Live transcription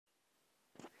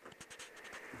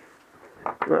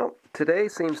Well, today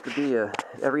seems to be a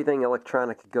everything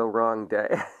electronic could go wrong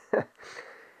day.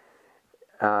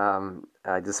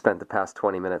 I just spent the past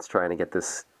 20 minutes trying to get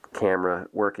this camera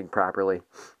working properly.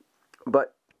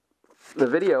 But the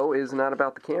video is not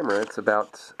about the camera, it's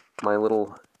about my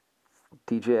little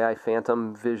DJI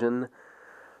PHANTOM Vision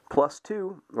Plus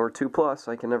 2, or 2 Plus,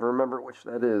 I can never remember which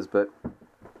that is, but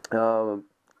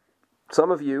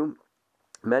some of you,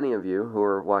 many of you who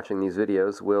are watching these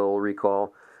videos will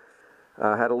recall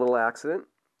I had a little accident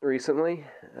recently,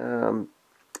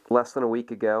 less than a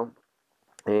week ago,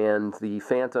 and the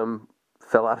Phantom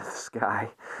fell out of the sky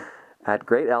at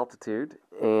great altitude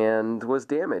and was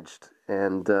damaged.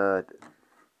 And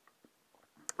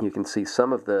you can see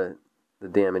some of the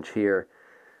damage here.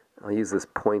 I'll use this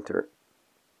pointer,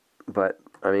 but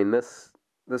I mean this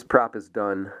prop is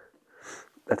done.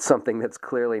 That's something that's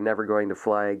clearly never going to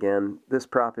fly again. This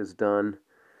prop is done.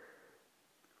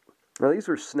 Now these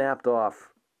were snapped off.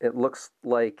 It looks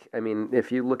like, I mean,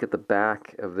 if you look at the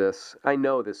back of this, I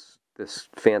know this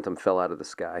Phantom fell out of the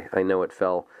sky. I know it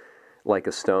fell like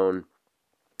a stone,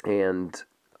 and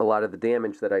a lot of the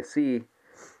damage that I see,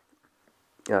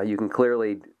 you can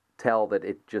clearly tell that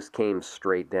it just came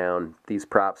straight down. These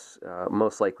props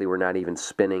most likely were not even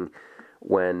spinning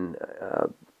when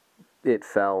it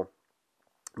fell.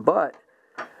 But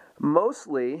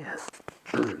mostly,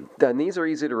 and these are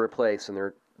easy to replace, and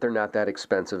they're not that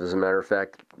expensive. As a matter of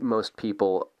fact, most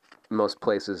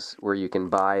places where you can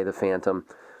buy the Phantom,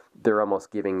 they're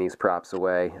almost giving these props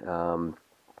away.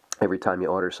 Every time you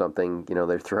order something, you know,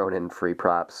 they're throwing in free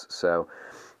props. So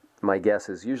my guess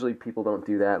is usually people don't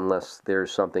do that unless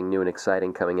there's something new and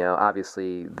exciting coming out.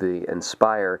 Obviously, the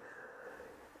Inspire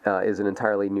is an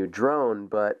entirely new drone,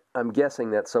 but I'm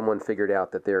guessing that someone figured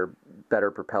out that there are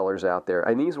better propellers out there.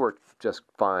 And these work just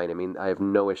fine. I mean, I have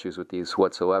no issues with these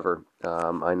whatsoever.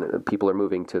 I know people are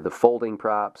moving to the folding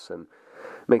props, and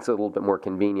makes it a little bit more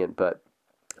convenient, but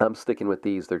I'm sticking with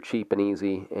these. They're cheap and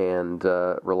easy and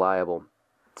reliable.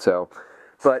 So,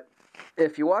 but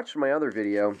if you watched my other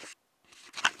video,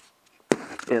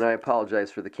 and I apologize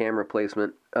for the camera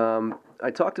placement,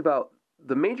 I talked about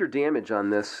the major damage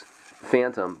on this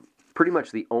Phantom. Pretty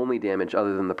much the only damage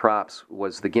other than the props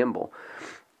was the gimbal.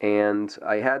 And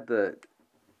I had the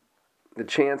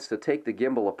chance to take the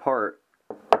gimbal apart.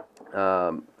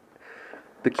 The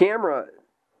camera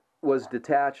was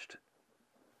detached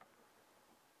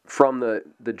from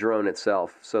the drone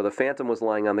itself. So the Phantom was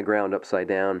lying on the ground upside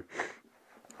down.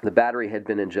 The battery had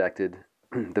been injected.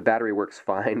 The battery works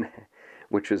fine,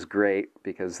 which is great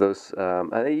because those,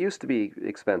 they used to be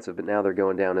expensive, but now they're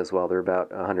going down as well. They're about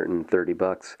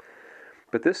 $130.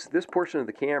 But this portion of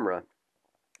the camera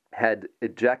had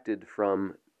ejected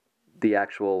from the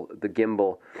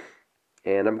gimbal,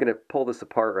 and I'm going to pull this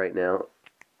apart right now.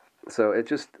 So it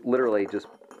just literally just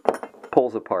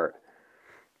pulls apart.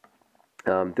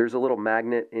 There's a little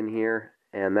magnet in here,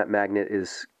 and that magnet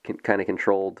is kind of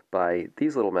controlled by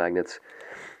these little magnets.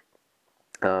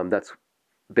 That's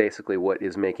basically what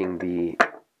is making the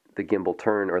gimbal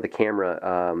turn, or the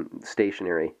camera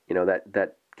stationary. You know,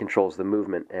 that controls the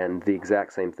movement, and the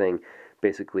exact same thing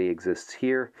basically exists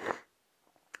here.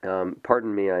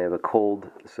 Pardon me, I have a cold,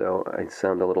 so I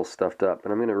sound a little stuffed up.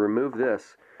 And I'm going to remove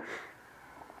this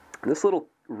little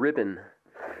ribbon.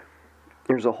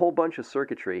 There's a whole bunch of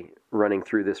circuitry running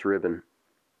through this ribbon,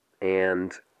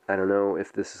 and I don't know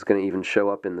if this is going to even show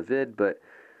up in the vid, but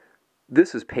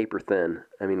this is paper thin.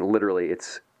 I mean, literally,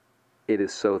 it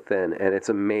is so thin, and it's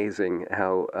amazing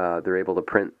how they're able to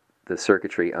print the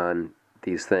circuitry on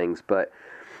these things. But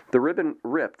the ribbon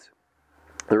ripped.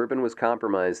 The ribbon was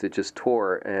compromised. It just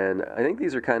tore, and I think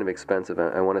these are kind of expensive.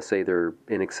 I want to say they're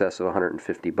in excess of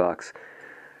 $150.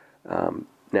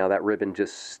 Now that ribbon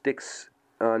just sticks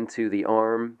onto the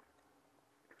arm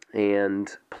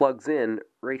and plugs in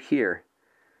right here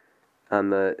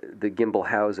on the gimbal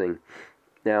housing.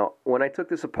 Now, when I took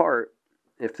this apart,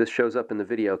 if this shows up in the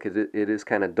video, because it is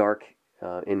kind of dark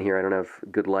in here, I don't have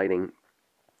good lighting.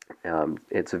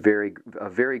 It's a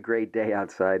very great day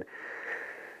outside.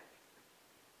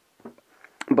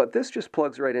 But this just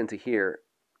plugs right into here.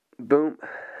 Boom.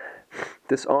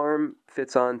 This arm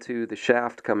fits onto the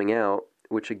shaft coming out,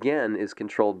 which again is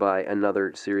controlled by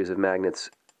another series of magnets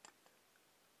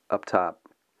up top.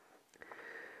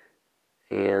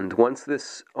 And once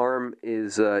this arm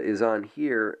is on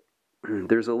here,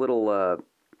 there's a little, I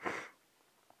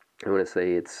want to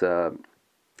say it's a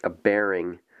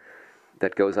bearing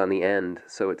that goes on the end.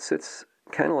 So it sits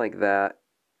kind of like that,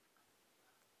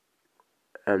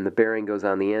 and the bearing goes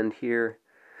on the end here,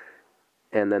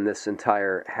 and then this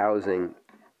entire housing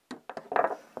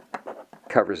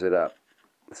covers it up.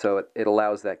 So it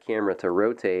allows that camera to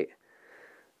rotate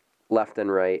left and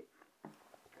right.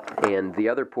 And the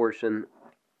other portion,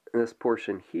 this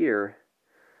portion here,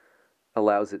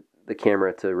 allows the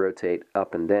camera to rotate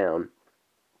up and down.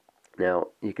 Now,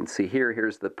 you can see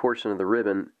here's the portion of the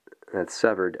ribbon that's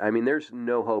severed. I mean, there's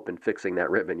no hope in fixing that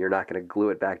ribbon. You're not going to glue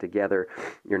it back together.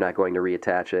 You're not going to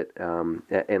reattach it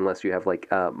unless you have like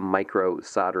a micro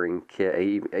soldering kit.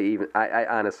 I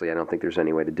honestly, I don't think there's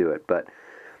any way to do it. But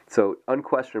so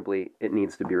unquestionably, it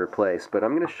needs to be replaced. But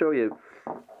I'm going to show you,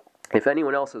 if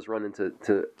anyone else has run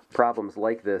into problems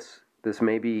like this, this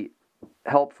may be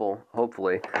helpful,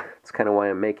 hopefully. It's kind of why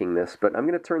I'm making this. But I'm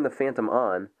going to turn the Phantom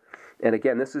on. And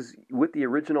again, this is with the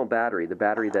original battery, the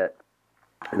battery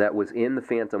that was in the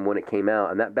Phantom when it came out.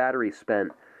 And that battery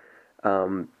spent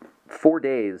 4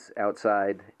 days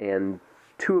outside, and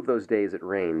 2 of those days it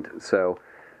rained. So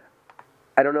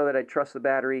I don't know that I trust the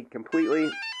battery completely,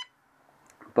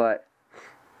 but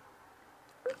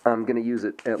I'm going to use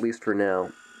it at least for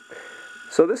now.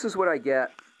 So this is what I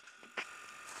get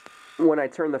when I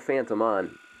turn the Phantom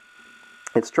on.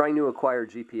 It's trying to acquire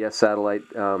GPS satellite,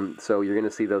 so you're going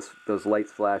to see those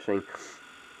lights flashing.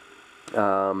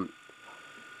 I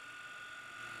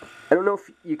don't know if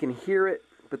you can hear it,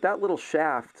 but that little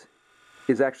shaft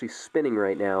is actually spinning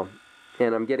right now,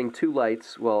 and I'm getting 2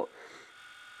 lights. Well,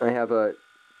 I have a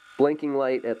blinking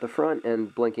light at the front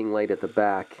and blinking light at the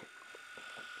back.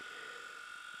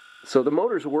 So the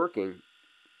motor's working.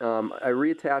 I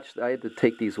reattached, I had to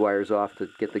take these wires off to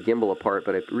get the gimbal apart,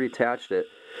 but I reattached it.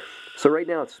 So right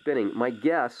now it's spinning. My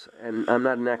guess, and I'm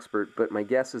not an expert, but my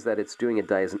guess is that it's doing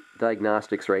a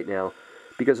diagnostics right now,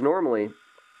 because normally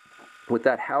with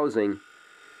that housing,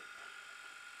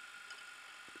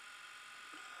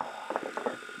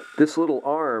 this little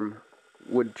arm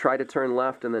would try to turn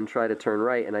left and then try to turn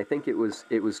right, and I think it was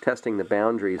testing the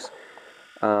boundaries.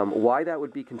 Why that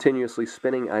would be continuously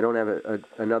spinning, I don't have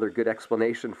another good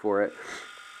explanation for it.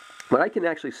 But I can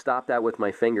actually stop that with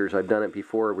my fingers. I've done it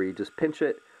before, where you just pinch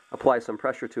it, apply some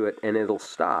pressure to it, and it'll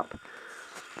stop.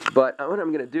 But what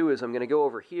I'm going to do is I'm going to go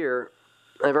over here.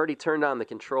 I've already turned on the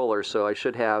controller, so I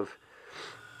should have...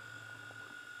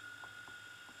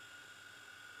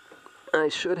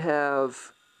 Let's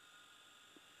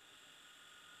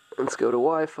go to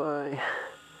Wi-Fi.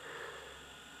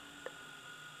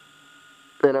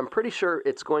 And I'm pretty sure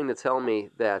it's going to tell me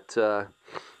that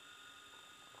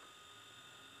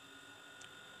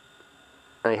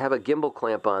I have a gimbal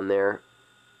clamp on there.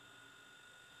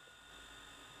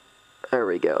 There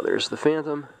we go. There's the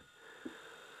Phantom.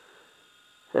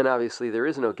 And obviously there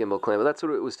is no gimbal clamp, but that's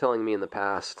what it was telling me in the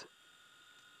past.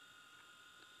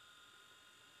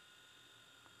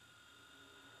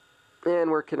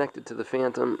 And we're connected to the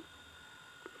Phantom.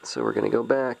 So we're going to go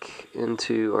back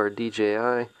into our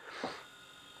DJI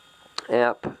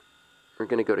app. We're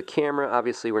going to go to camera.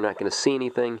 Obviously we're not going to see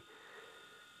anything.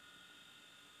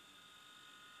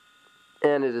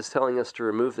 And it is telling us to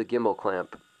remove the gimbal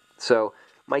clamp. So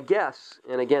my guess,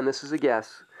 and again this is a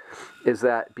guess, is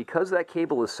that because that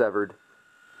cable is severed,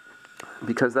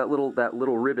 because that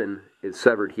little ribbon is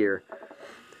severed here,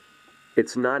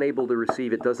 it's not able to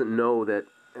receive, it doesn't know that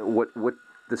what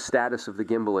the status of the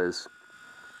gimbal is.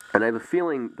 And I have a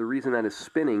feeling the reason that is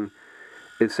spinning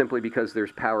is simply because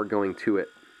there's power going to it,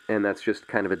 and that's just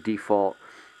kind of a default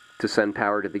to send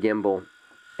power to the gimbal.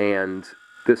 And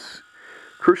this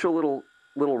crucial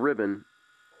little ribbon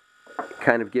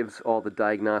kind of gives all the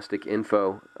diagnostic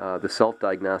info, the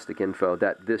self-diagnostic info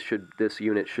that this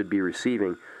unit should be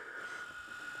receiving.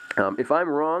 If I'm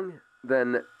wrong,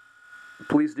 then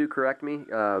please do correct me.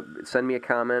 Send me a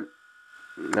comment.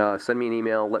 Send me an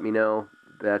email. Let me know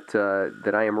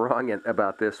that I am wrong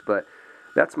about this. But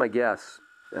that's my guess.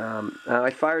 I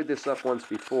fired this up once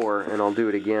before, and I'll do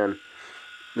it again.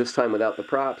 This time without the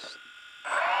props.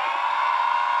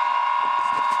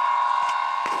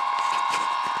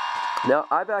 Now,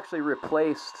 I've actually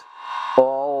replaced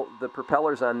all the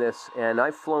propellers on this, and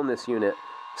I've flown this unit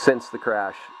since the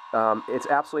crash. It's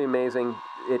absolutely amazing.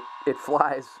 It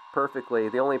flies perfectly.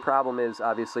 The only problem is,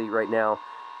 obviously, right now,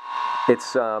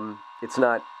 it's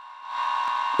not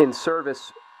in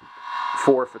service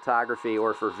for photography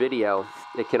or for video.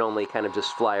 It can only kind of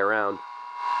just fly around.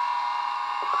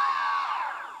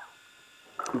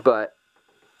 But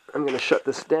I'm going to shut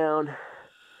this down.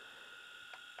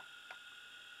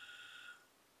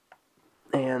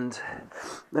 And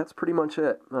that's pretty much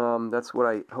it. That's what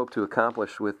I hope to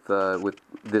accomplish with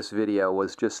this video,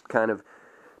 was just kind of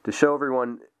to show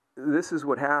everyone this is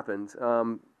what happened.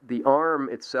 The arm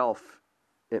itself,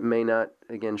 it may not,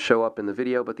 again, show up in the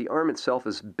video, but the arm itself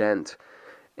is bent.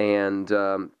 And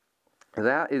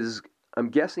that is I'm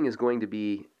guessing is going to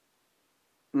be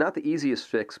not the easiest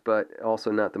fix, but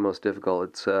also not the most difficult.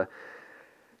 It's I'm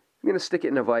going to stick it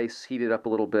in a vise, heat it up a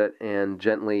little bit, and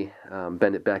gently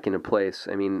bend it back into place.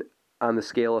 I mean, on the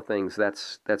scale of things,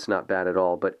 that's not bad at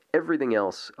all. But everything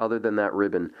else, other than that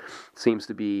ribbon, seems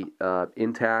to be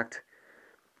intact,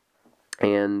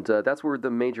 and that's where the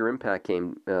major impact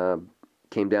came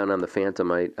down on the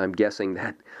Phantom. I'm guessing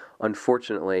that,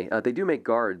 unfortunately, they do make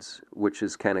guards, which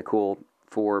is kind of cool,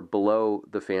 for below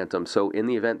the Phantom. So in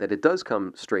the event that it does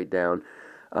come straight down,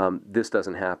 this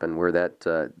doesn't happen, where that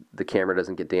the camera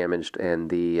doesn't get damaged and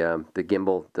the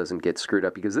gimbal doesn't get screwed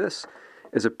up, because this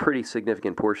is a pretty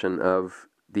significant portion of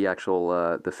the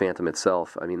actual the Phantom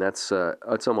itself. I mean, that's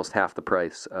it's almost half the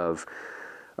price of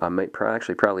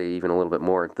actually probably even a little bit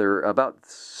more. They're about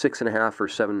 $650 or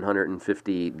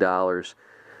 $750,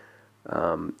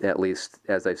 at least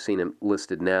as I've seen them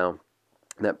listed now.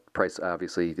 That price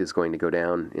obviously is going to go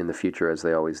down in the future, as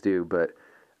they always do, but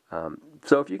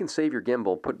so if you can save your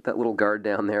gimbal, put that little guard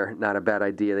down there. Not a bad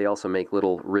idea. They also make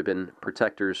little ribbon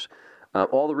protectors.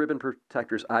 All the ribbon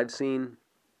protectors I've seen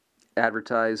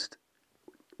advertised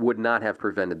would not have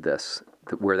prevented this,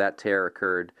 where that tear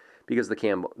occurred, because the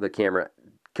camera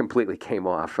completely came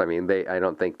off. I mean, I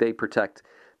don't think they protect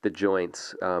the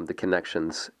joints, the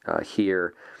connections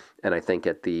here, and I think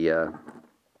at the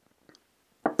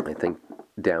I think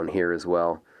down here as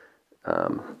well.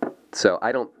 So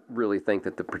I don't really think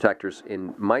that the protectors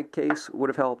in my case would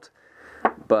have helped,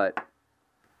 but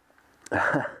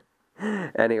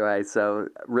anyway, so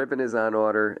ribbon is on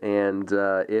order, and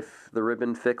if the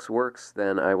ribbon fix works,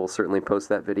 then I will certainly post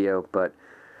that video, but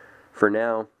for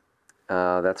now,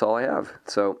 that's all I have.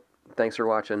 So thanks for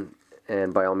watching,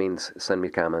 and by all means, send me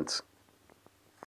comments.